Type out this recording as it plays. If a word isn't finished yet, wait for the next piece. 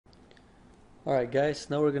Alright guys,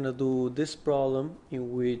 now we're gonna do this problem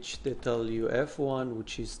in which they tell you F1,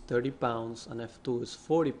 which is 30 pounds, and F2 is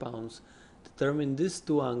 40 pounds. Determine these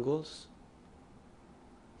two angles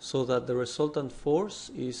so that the resultant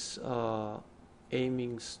force is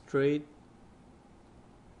aiming straight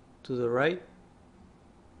to the right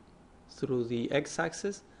through the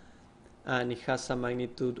x-axis, and it has a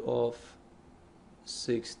magnitude of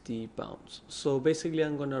 60 pounds. So basically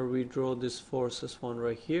I'm gonna redraw this force as one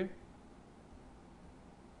right here.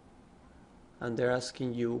 And they're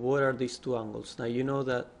asking you what are these two angles. Now you know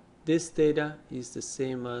that this theta is the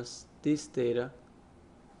same as this theta.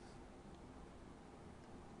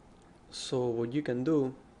 So what you can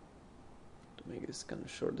do to make this kind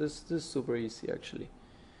of short, this is super easy actually.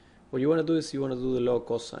 What you want to do is you want to do the log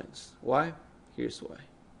cosines. Why? Here's why.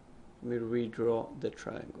 Let me redraw the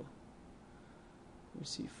triangle. Let me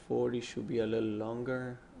see, 40 should be a little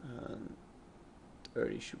longer and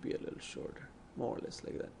 30 should be a little shorter, more or less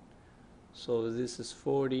like that. So this is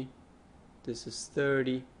 40, this is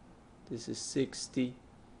 30, this is 60,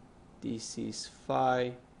 this is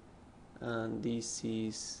phi, and this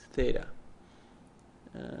is theta.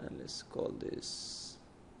 Let's call this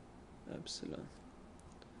epsilon.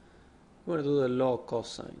 We want to do the log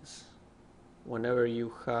cosines. Whenever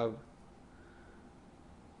you have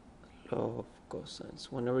log cosines,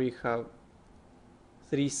 whenever you have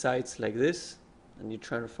three sides like this, and you're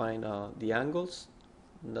trying to find the angles,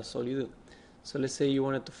 and that's all you do. So let's say you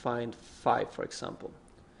wanted to find phi, for example.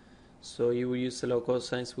 So you will use the log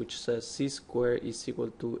cosines, which says c squared is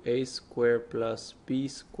equal to a squared plus b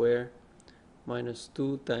squared minus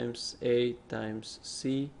 2 times a times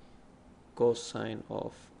c cosine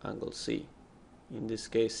of angle c. In this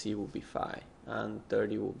case, c will be phi and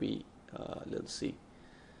 30 will be little c.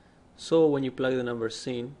 So when you plug the numbers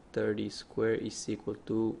in, 30 squared is equal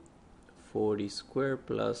to 40 squared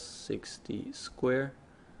plus 60 squared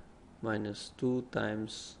minus 2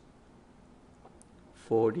 times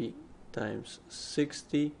 40 times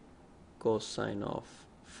 60 cosine of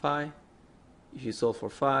phi. If you solve for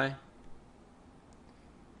phi,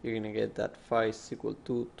 you're going to get that phi is equal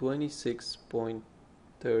to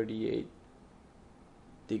 26.38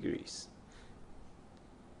 degrees.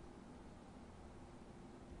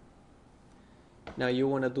 Now you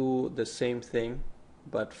want to do the same thing,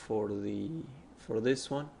 but for this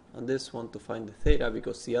one and this one to find the theta,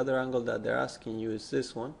 because the other angle that they're asking you is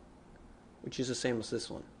this one, which is the same as this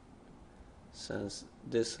one, since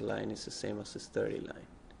this line is the same as this 30 line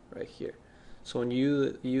right here. So when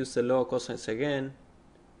you use the log cosines again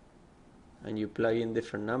and you plug in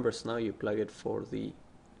different numbers, now you plug it for the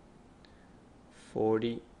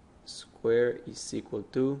 40 squared is equal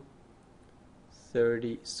to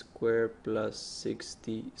 30 squared plus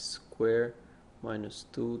 60 squared minus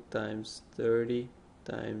 2 times 30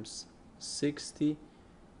 times 60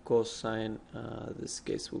 cosine, this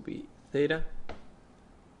case will be theta.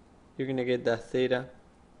 You're going to get that theta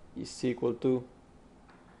is equal to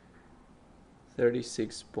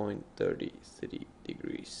 36.33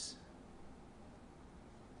 degrees.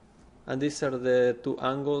 And these are the two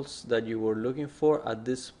angles that you were looking for. At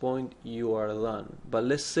this point you are done. But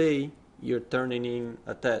let's say you're turning in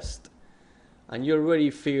a test and you already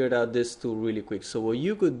figured out this two really quick. So what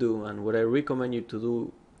you could do, and what I recommend you to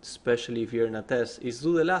do, especially if you're in a test, is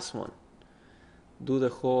do the last one. Do the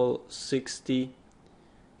whole 60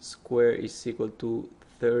 squared is equal to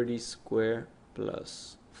 30 squared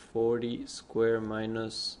plus 40 squared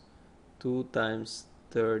minus 2 times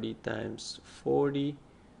 30 times 40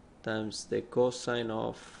 times the cosine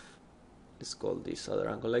of, let's call this other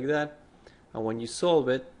angle like that. And when you solve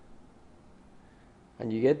it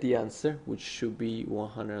and you get the answer, which should be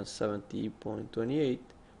 170.28,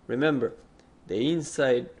 remember, the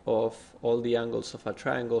inside of all the angles of a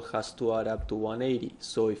triangle has to add up to 180.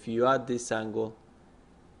 So if you add this angle,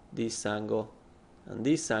 and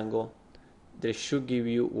this angle, they should give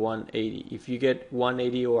you 180. If you get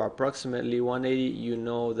 180 or approximately 180, you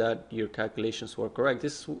know that your calculations were correct.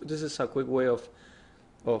 This is a quick way of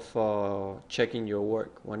checking your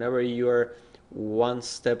work. Whenever you are one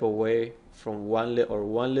step away from one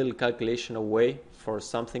little calculation away for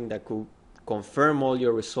something that could confirm all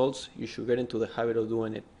your results, you should get into the habit of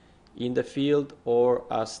doing it in the field or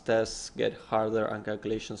as tests get harder and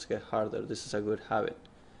calculations get harder. This is a good habit.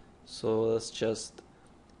 So that's just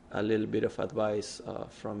a little bit of advice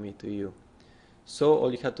from me to you. So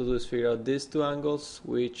all you have to do is figure out these two angles,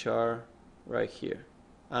 which are right here,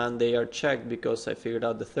 and they are checked because I figured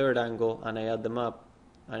out the third angle and I add them up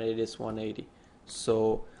and it is 180.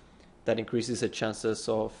 So that increases the chances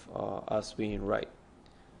of us being right.